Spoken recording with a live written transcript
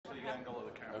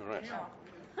Yes.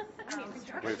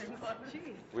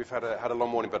 We've had a long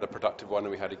morning, but a productive one,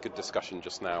 and we had a good discussion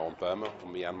just now on Burma,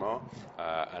 on Myanmar,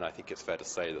 and I think it's fair to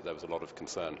say that there was a lot of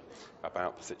concern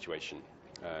about the situation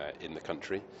in the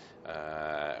country.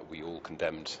 We all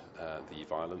condemned the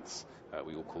violence.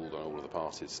 We all called on all of the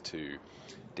parties to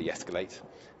de-escalate.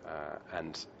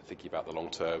 And thinking about the long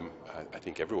term, I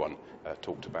think everyone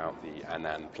talked about the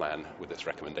Annan plan with its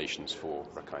recommendations for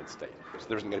Rakhine State. So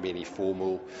there isn't going to be any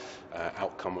formal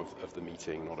outcome of the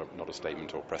meeting, not a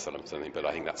statement or press element or anything, but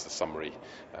I think that's a summary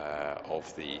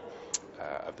of the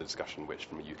discussion, which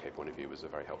from a UK point of view was a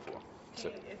very helpful one. So,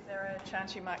 is there a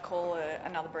chance you might call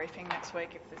another briefing next week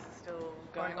if this is still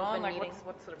going on? Like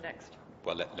what's sort of next?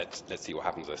 Well, let's see what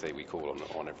happens. I say we call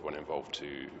on everyone involved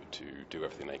to do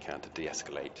everything they can to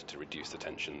de-escalate, to reduce the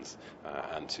tensions,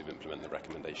 and to implement the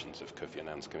recommendations of Kofi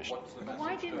Annan's commission. But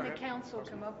why didn't the council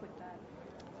come up with that?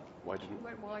 Why didn't?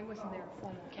 Why wasn't there a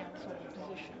formal council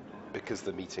position? Because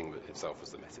the meeting itself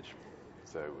was the message.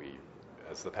 So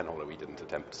as the penholder, we didn't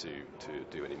attempt to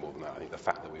do any more than that. I think the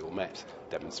fact that we all met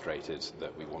demonstrated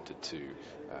that we wanted to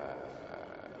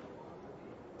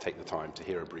take the time to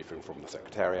hear a briefing from the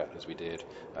Secretariat, as we did,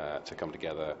 to come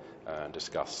together and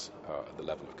discuss the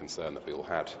level of concern that we all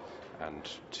had, and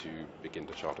to begin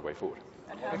to chart a way forward.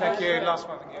 Thank you. Last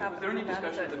one. Was there any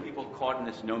discussion of the people caught in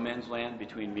this no man's land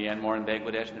between Myanmar and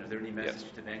Bangladesh? And is there any message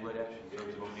to Bangladesh in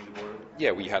terms of opening the border?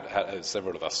 Yeah, we had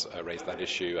several of us raised that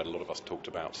issue, and a lot of us talked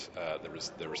about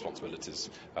the responsibilities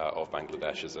of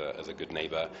Bangladesh as a good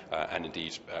neighbour, and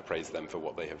indeed praised them for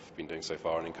what they have been doing so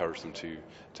far and encouraged them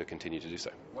to continue to do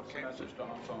so. What's the message to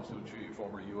Aung San Suu Kyi,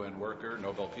 former UN worker,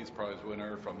 Nobel Peace Prize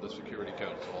winner, from the Security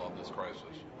Council on this crisis?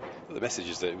 Well, the message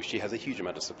is that she has a huge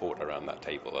amount of support around that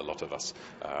table. A lot of us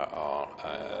are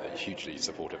hugely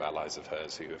supportive allies of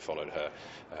hers who have followed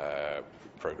her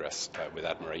progress with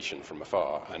admiration from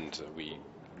afar, and we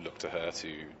look to her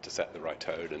to set the right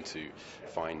tone and to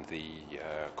find the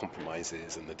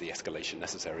compromises and the de-escalation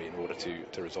necessary in order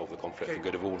to resolve the conflict for the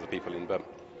good of all of the people in Burma.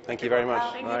 Thank you very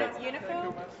much.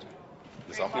 Uniform?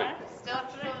 This afternoon. Still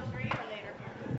up to 3 or